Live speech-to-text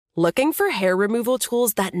Looking for hair removal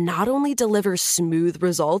tools that not only deliver smooth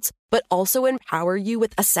results, but also empower you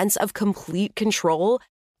with a sense of complete control?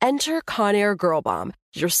 Enter Conair Girl Bomb,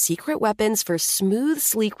 your secret weapons for smooth,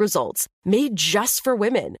 sleek results, made just for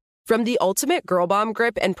women. From the ultimate Girl Bomb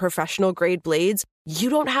grip and professional-grade blades, you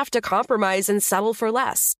don't have to compromise and settle for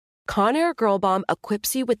less. Conair Girl Bomb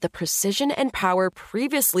equips you with the precision and power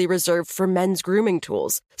previously reserved for men's grooming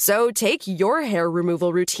tools. So take your hair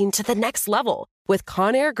removal routine to the next level with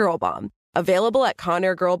Conair Girl Bomb. Available at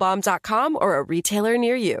ConairGirlBomb.com or a retailer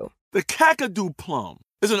near you. The Kakadu plum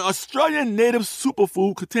is an Australian native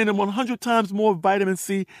superfood containing 100 times more vitamin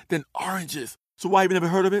C than oranges. So why have you never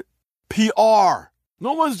heard of it? PR.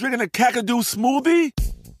 No one's drinking a Kakadu smoothie?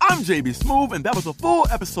 I'm JB Smoove, and that was a full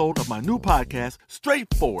episode of my new podcast,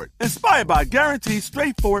 Straightforward, inspired by guaranteed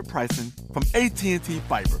straightforward pricing from AT&T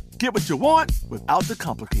Fiber. Get what you want without the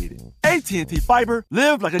complicated. AT&T Fiber,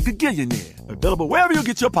 live like a gigillionaire. Available wherever you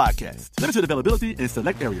get your podcasts. Limited availability in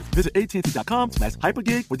select areas. Visit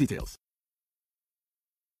AT&T.com/hypergig for details.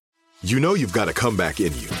 You know you've got a comeback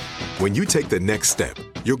in you. When you take the next step,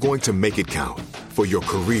 you're going to make it count. For your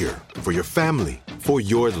career, for your family, for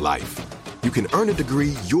your life. You can earn a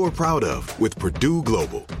degree you're proud of with Purdue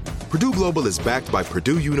Global. Purdue Global is backed by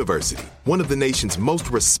Purdue University, one of the nation's most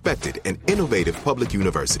respected and innovative public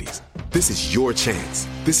universities. This is your chance.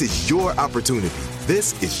 This is your opportunity.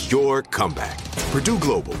 This is your comeback. Purdue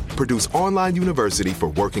Global, Purdue's online university for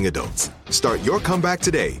working adults. Start your comeback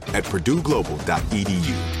today at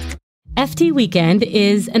purdueglobal.edu. FT Weekend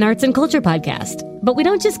is an arts and culture podcast, but we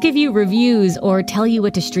don't just give you reviews or tell you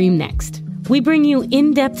what to stream next. We bring you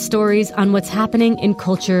in-depth stories on what's happening in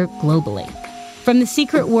culture globally. From the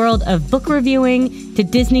secret world of book reviewing to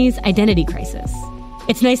Disney's identity crisis.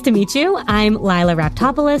 It's nice to meet you. I'm Lila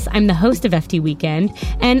Raptopoulos. I'm the host of FT Weekend,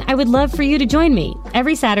 and I would love for you to join me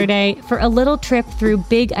every Saturday for a little trip through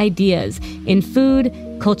big ideas in food,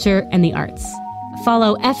 culture, and the arts.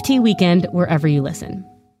 Follow FT Weekend wherever you listen.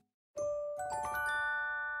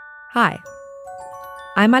 Hi,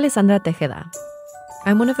 I'm Alessandra Tejeda.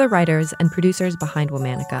 I'm one of the writers and producers behind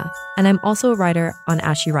Womanica, and I'm also a writer on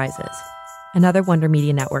As She Rises, another Wonder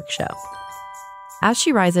Media Network show. As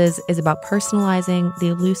She Rises is about personalizing the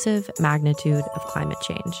elusive magnitude of climate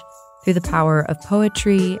change through the power of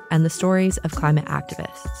poetry and the stories of climate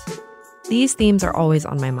activists. These themes are always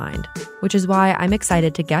on my mind, which is why I'm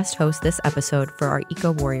excited to guest host this episode for our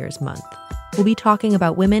Eco Warriors Month. We'll be talking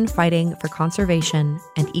about women fighting for conservation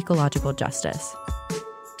and ecological justice.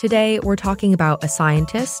 Today, we're talking about a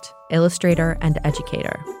scientist, illustrator, and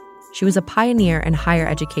educator. She was a pioneer in higher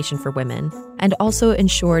education for women and also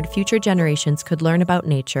ensured future generations could learn about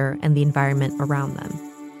nature and the environment around them.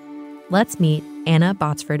 Let's meet Anna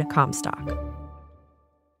Botsford Comstock.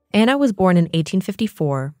 Anna was born in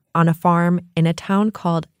 1854 on a farm in a town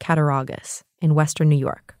called Cattaraugus in western New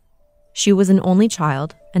York. She was an only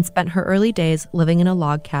child and spent her early days living in a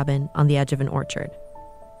log cabin on the edge of an orchard.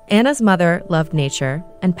 Anna's mother loved nature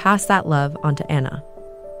and passed that love on to Anna.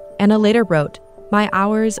 Anna later wrote, "My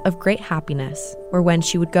hours of great happiness were when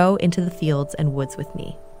she would go into the fields and woods with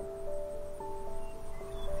me."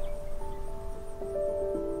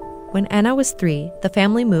 When Anna was 3, the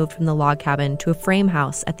family moved from the log cabin to a frame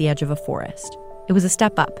house at the edge of a forest. It was a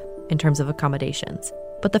step up in terms of accommodations,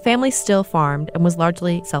 but the family still farmed and was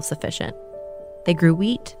largely self-sufficient. They grew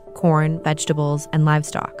wheat, corn, vegetables, and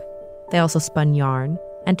livestock. They also spun yarn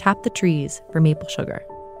and tapped the trees for maple sugar.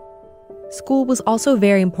 School was also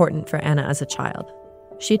very important for Anna as a child.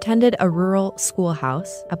 She attended a rural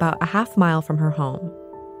schoolhouse about a half-mile from her home.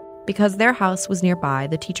 Because their house was nearby,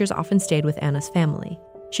 the teachers often stayed with Anna's family.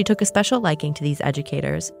 She took a special liking to these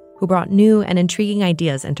educators who brought new and intriguing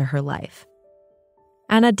ideas into her life.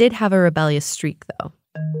 Anna did have a rebellious streak, though.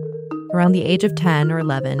 Around the age of 10 or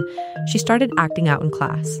 11, she started acting out in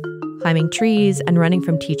class, climbing trees and running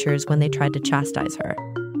from teachers when they tried to chastise her.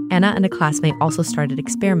 Anna and a classmate also started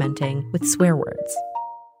experimenting with swear words.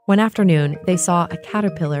 One afternoon, they saw a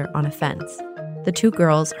caterpillar on a fence. The two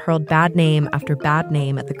girls hurled bad name after bad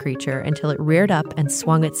name at the creature until it reared up and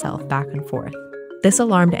swung itself back and forth. This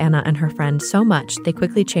alarmed Anna and her friend so much they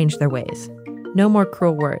quickly changed their ways. No more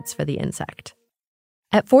cruel words for the insect.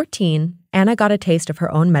 At 14, Anna got a taste of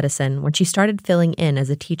her own medicine when she started filling in as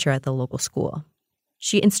a teacher at the local school.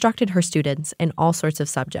 She instructed her students in all sorts of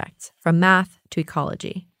subjects, from math to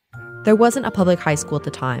ecology. There wasn't a public high school at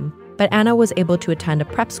the time, but Anna was able to attend a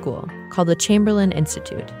prep school called the Chamberlain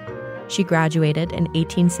Institute. She graduated in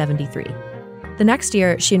 1873. The next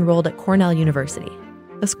year, she enrolled at Cornell University.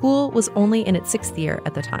 The school was only in its 6th year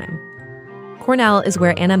at the time. Cornell is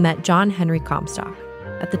where Anna met John Henry Comstock.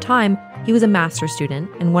 At the time, he was a master's student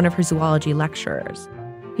and one of her zoology lecturers.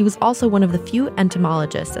 He was also one of the few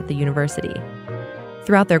entomologists at the university.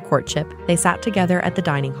 Throughout their courtship, they sat together at the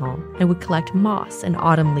dining hall and would collect moss and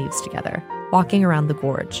autumn leaves together, walking around the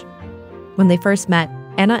gorge. When they first met,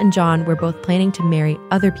 Anna and John were both planning to marry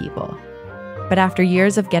other people. But after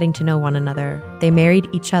years of getting to know one another, they married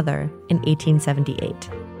each other in 1878.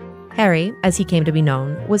 Harry, as he came to be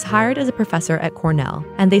known, was hired as a professor at Cornell,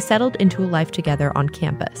 and they settled into a life together on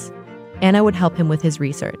campus. Anna would help him with his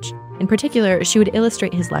research. In particular, she would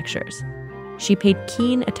illustrate his lectures. She paid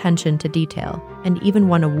keen attention to detail and even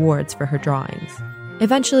won awards for her drawings.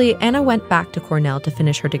 Eventually, Anna went back to Cornell to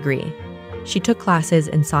finish her degree. She took classes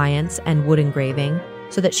in science and wood engraving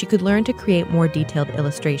so that she could learn to create more detailed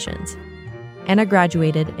illustrations. Anna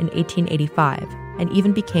graduated in 1885 and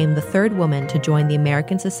even became the third woman to join the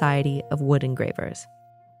American Society of Wood Engravers.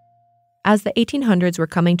 As the 1800s were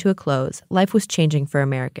coming to a close, life was changing for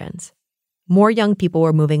Americans. More young people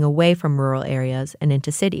were moving away from rural areas and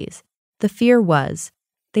into cities. The fear was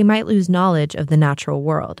they might lose knowledge of the natural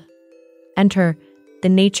world. Enter the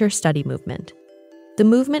nature study movement. The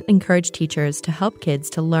movement encouraged teachers to help kids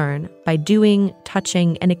to learn by doing,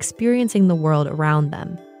 touching, and experiencing the world around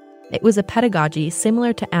them. It was a pedagogy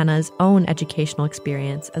similar to Anna's own educational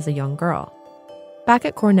experience as a young girl. Back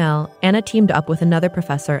at Cornell, Anna teamed up with another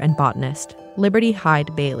professor and botanist, Liberty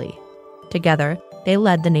Hyde Bailey. Together, they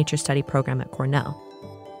led the nature study program at Cornell.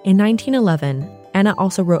 In 1911, Anna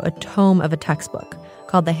also wrote a tome of a textbook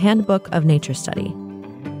called the Handbook of Nature Study.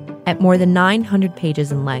 At more than 900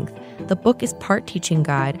 pages in length, the book is part teaching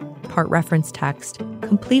guide, part reference text,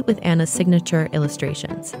 complete with Anna's signature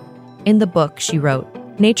illustrations. In the book, she wrote,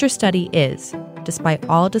 "Nature study is, despite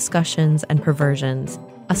all discussions and perversions,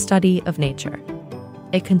 a study of nature.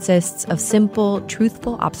 It consists of simple,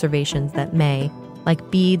 truthful observations that may,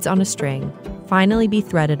 like beads on a string, finally be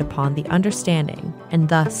threaded upon the understanding and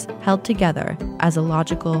thus held together as a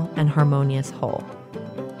logical and harmonious whole."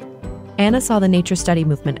 Anna saw the nature study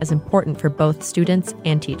movement as important for both students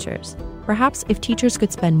and teachers. Perhaps if teachers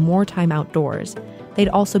could spend more time outdoors, they'd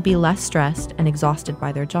also be less stressed and exhausted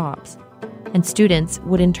by their jobs. And students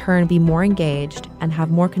would in turn be more engaged and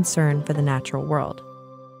have more concern for the natural world.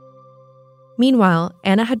 Meanwhile,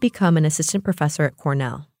 Anna had become an assistant professor at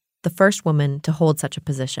Cornell, the first woman to hold such a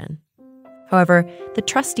position. However, the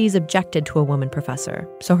trustees objected to a woman professor,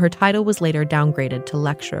 so her title was later downgraded to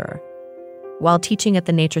lecturer. While teaching at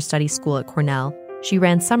the Nature Studies School at Cornell, she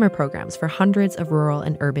ran summer programs for hundreds of rural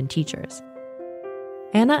and urban teachers.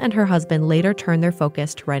 Anna and her husband later turned their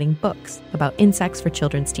focus to writing books about insects for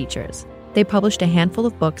children's teachers. They published a handful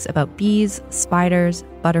of books about bees, spiders,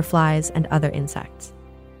 butterflies, and other insects.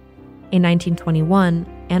 In 1921,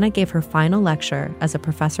 Anna gave her final lecture as a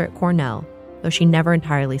professor at Cornell, though she never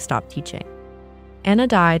entirely stopped teaching. Anna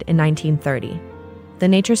died in 1930. The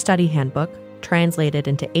Nature Study Handbook, translated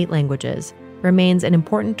into 8 languages, remains an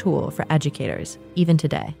important tool for educators, even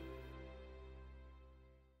today.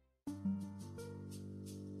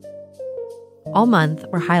 All month,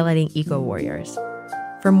 we're highlighting eco-warriors.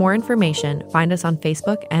 For more information, find us on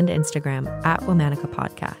Facebook and Instagram at Womanica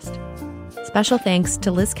Podcast. Special thanks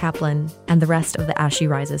to Liz Kaplan and the rest of the As She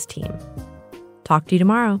Rises team. Talk to you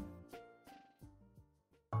tomorrow.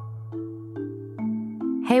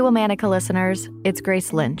 Hey, Womanica listeners, it's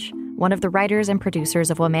Grace Lynch, one of the writers and producers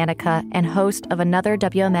of Womanica and host of another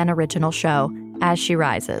WMN original show, As She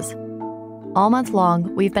Rises. All month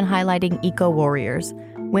long, we've been highlighting eco-warriors,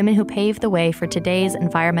 women who paved the way for today's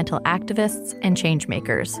environmental activists and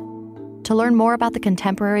changemakers. To learn more about the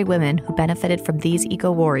contemporary women who benefited from these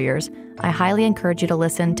eco-warriors, I highly encourage you to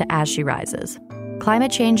listen to As She Rises.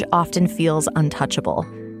 Climate change often feels untouchable.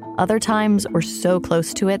 Other times, we're so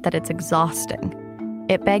close to it that it's exhausting.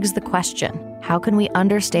 It begs the question, how can we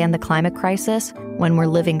understand the climate crisis when we're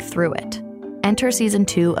living through it? Enter Season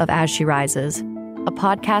 2 of As She Rises, a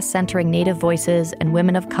podcast centering Native voices and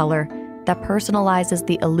women of color that personalizes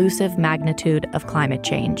the elusive magnitude of climate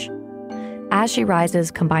change. As She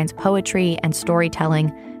Rises combines poetry and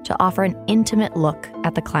storytelling to offer an intimate look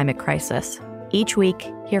at the climate crisis. Each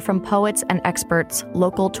week, hear from poets and experts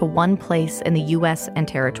local to one place in the U.S. and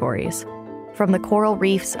territories. From the coral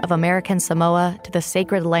reefs of American Samoa to the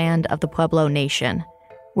sacred land of the Pueblo Nation,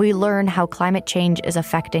 we learn how climate change is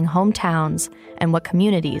affecting hometowns and what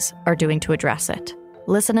communities are doing to address it.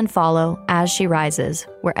 Listen and follow As She Rises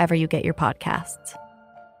wherever you get your podcasts.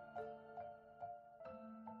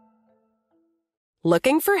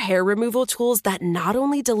 Looking for hair removal tools that not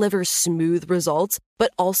only deliver smooth results,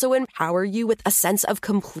 but also empower you with a sense of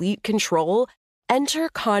complete control? Enter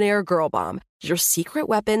Conair Girl Bomb, your secret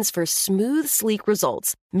weapons for smooth, sleek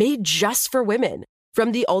results, made just for women.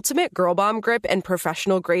 From the ultimate Girl Bomb grip and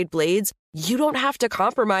professional-grade blades, you don't have to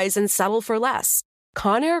compromise and settle for less.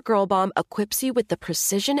 Conair Girl Bomb equips you with the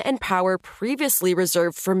precision and power previously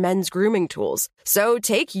reserved for men's grooming tools. So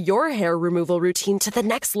take your hair removal routine to the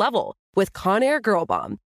next level with Conair Girl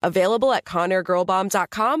Bomb. Available at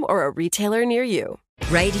ConairGirlBomb.com or a retailer near you.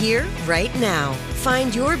 Right here, right now.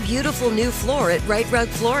 Find your beautiful new floor at Right Rug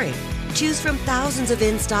Flooring. Choose from thousands of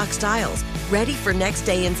in-stock styles, ready for next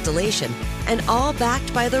day installation, and all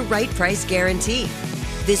backed by the right price guarantee.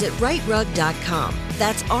 Visit rightrug.com.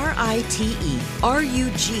 That's RITERUG.com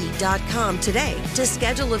today to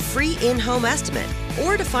schedule a free in-home estimate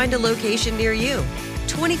or to find a location near you.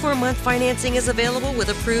 24-month financing is available with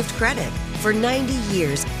approved credit. For 90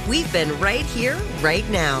 years, we've been right here, right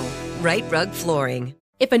now. Right Rug Flooring.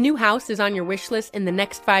 If a new house is on your wish list in the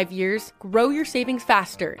next 5 years, grow your savings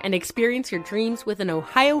faster and experience your dreams with an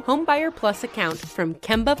Ohio Homebuyer Plus account from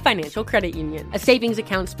Kemba Financial Credit Union. A savings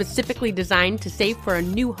account specifically designed to save for a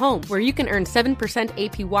new home where you can earn 7%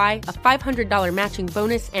 APY, a $500 matching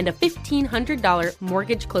bonus, and a $1,500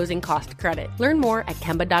 mortgage closing cost credit. Learn more at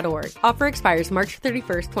Kemba.org. Offer expires March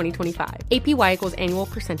 31st, 2025. APY equals annual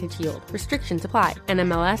percentage yield. Restrictions apply.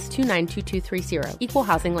 NMLS 292230. Equal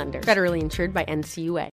housing lender. Federally insured by NCUA.